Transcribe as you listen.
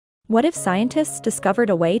What if scientists discovered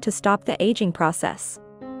a way to stop the aging process?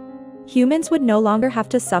 Humans would no longer have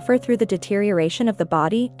to suffer through the deterioration of the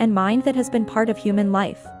body and mind that has been part of human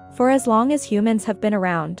life for as long as humans have been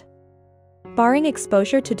around. Barring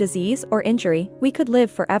exposure to disease or injury, we could live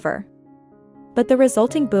forever. But the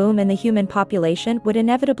resulting boom in the human population would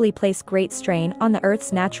inevitably place great strain on the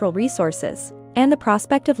Earth's natural resources, and the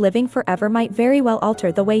prospect of living forever might very well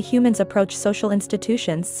alter the way humans approach social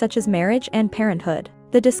institutions such as marriage and parenthood.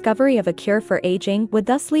 The discovery of a cure for aging would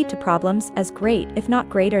thus lead to problems as great, if not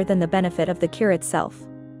greater, than the benefit of the cure itself.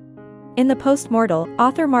 In the Postmortal,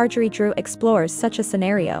 author Magary explores such a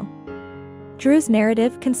scenario. Drew's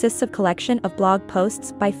narrative consists of a collection of blog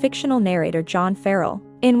posts by fictional narrator John Farrell,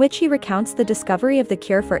 in which he recounts the discovery of the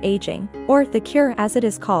cure for aging, or the cure as it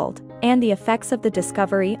is called, and the effects of the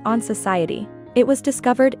discovery on society. It was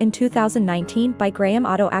discovered in 2019 by Graham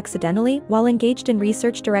Otto accidentally while engaged in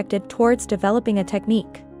research directed towards developing a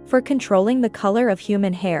technique for controlling the color of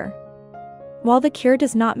human hair. While the cure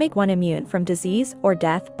does not make one immune from disease or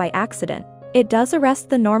death by accident, it does arrest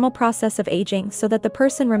the normal process of aging so that the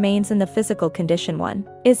person remains in the physical condition one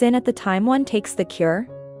is in at the time one takes the cure.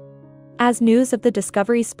 As news of the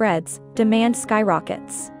discovery spreads, demand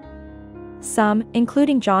skyrockets. Some,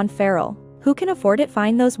 including John Farrell, who can afford it,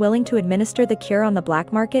 find those willing to administer the cure on the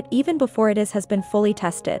black market even before has been fully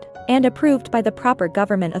tested and approved by the proper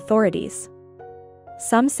government authorities.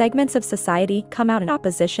 Some segments of society come out in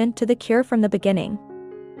opposition to the cure from the beginning.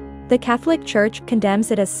 The Catholic Church condemns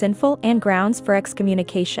it as sinful and grounds for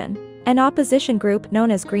excommunication. An opposition group known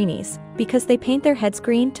as Greenies, because they paint their heads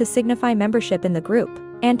green to signify membership in the group,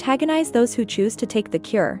 antagonize those who choose to take the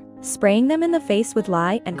cure, spraying them in the face with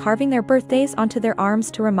lye and carving their birthdays onto their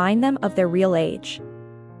arms to remind them of their real age.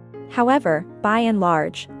 However, by and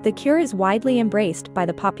large, the cure is widely embraced by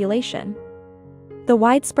the population. The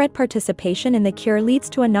widespread participation in the cure leads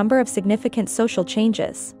to a number of significant social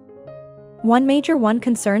changes. One major one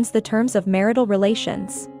concerns the terms of marital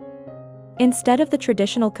relations. Instead of the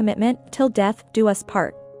traditional commitment, till death do us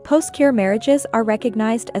part, post-cure marriages are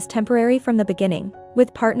recognized as temporary from the beginning,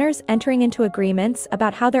 with partners entering into agreements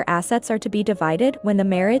about how their assets are to be divided when the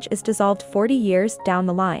marriage is dissolved 40 years down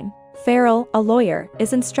the line. Farrell, a lawyer,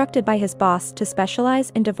 is instructed by his boss to specialize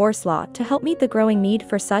in divorce law to help meet the growing need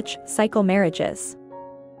for such cycle marriages.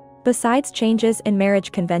 Besides changes in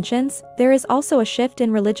marriage conventions, there is also a shift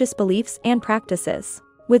in religious beliefs and practices.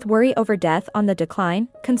 With worry over death on the decline,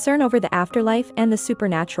 concern over the afterlife and the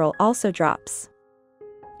supernatural also drops.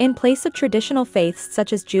 In place of traditional faiths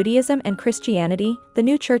such as Judaism and Christianity, the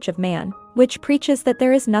new Church of Man, which preaches that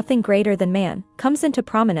there is nothing greater than man, comes into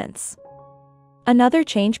prominence. Another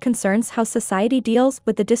change concerns how society deals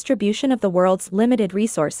with the distribution of the world's limited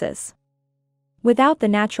resources. Without the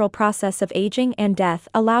natural process of aging and death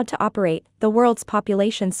allowed to operate, the world's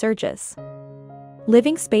population surges.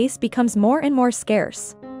 Living space becomes more and more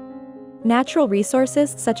scarce. Natural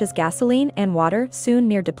resources such as gasoline and water soon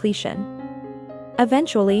near depletion.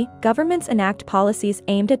 Eventually, governments enact policies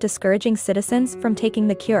aimed at discouraging citizens from taking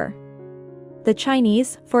the cure. The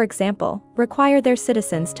Chinese, for example, require their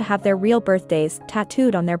citizens to have their real birthdays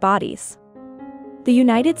tattooed on their bodies. The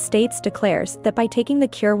United States declares that by taking the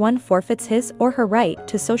cure one forfeits his or her right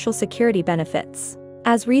to Social Security benefits.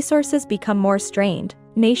 As resources become more strained,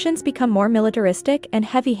 nations become more militaristic and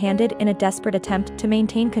heavy-handed in a desperate attempt to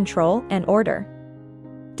maintain control and order.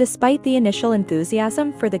 Despite the initial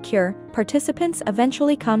enthusiasm for the cure, participants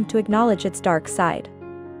eventually come to acknowledge its dark side.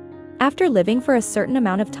 After living for a certain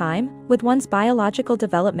amount of time, with one's biological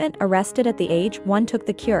development arrested at the age one took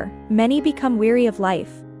the cure, many become weary of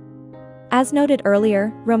life. As noted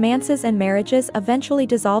earlier, romances and marriages eventually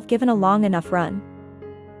dissolve given a long enough run.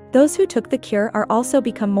 Those who took the cure are also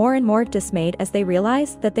become more and more dismayed as they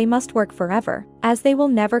realize that they must work forever, as they will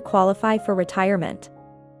never qualify for retirement.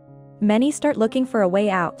 Many start looking for a way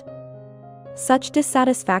out. Such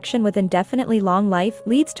dissatisfaction with indefinitely long life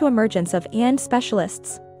leads to emergence of end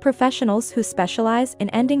specialists, professionals who specialize in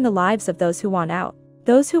ending the lives of those who want out.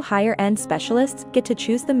 Those who hire end specialists get to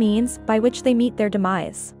choose the means by which they meet their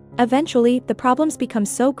demise. Eventually, the problems become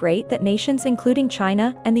so great that nations including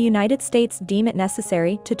China and the United States deem it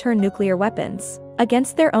necessary to turn nuclear weapons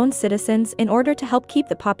against their own citizens in order to help keep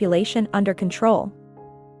the population under control.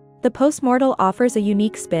 The Postmortal offers a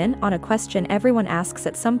unique spin on a question everyone asks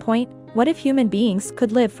at some point: what if human beings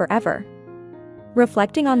could live forever?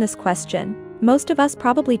 Reflecting on this question, most of us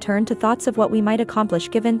probably turn to thoughts of what we might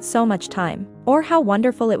accomplish given so much time, or how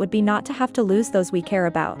wonderful it would be not to have to lose those we care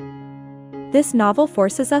about. This novel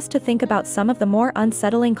forces us to think about some of the more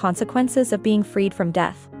unsettling consequences of being freed from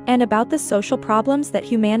death, and about the social problems that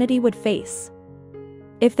humanity would face.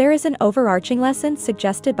 If there is an overarching lesson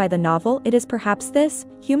suggested by the novel, it is perhaps this: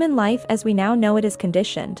 human life as we now know it is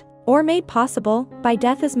conditioned, or made possible, by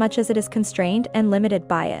death as much as it is constrained and limited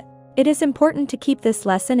by it. It is important to keep this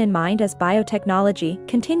lesson in mind as biotechnology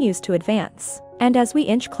continues to advance, and as we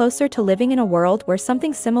inch closer to living in a world where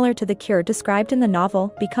something similar to the cure described in the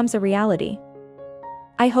novel becomes a reality.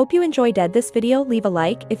 I hope you enjoyed this video. Leave a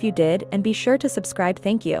like if you did, and be sure to subscribe.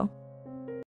 Thank you.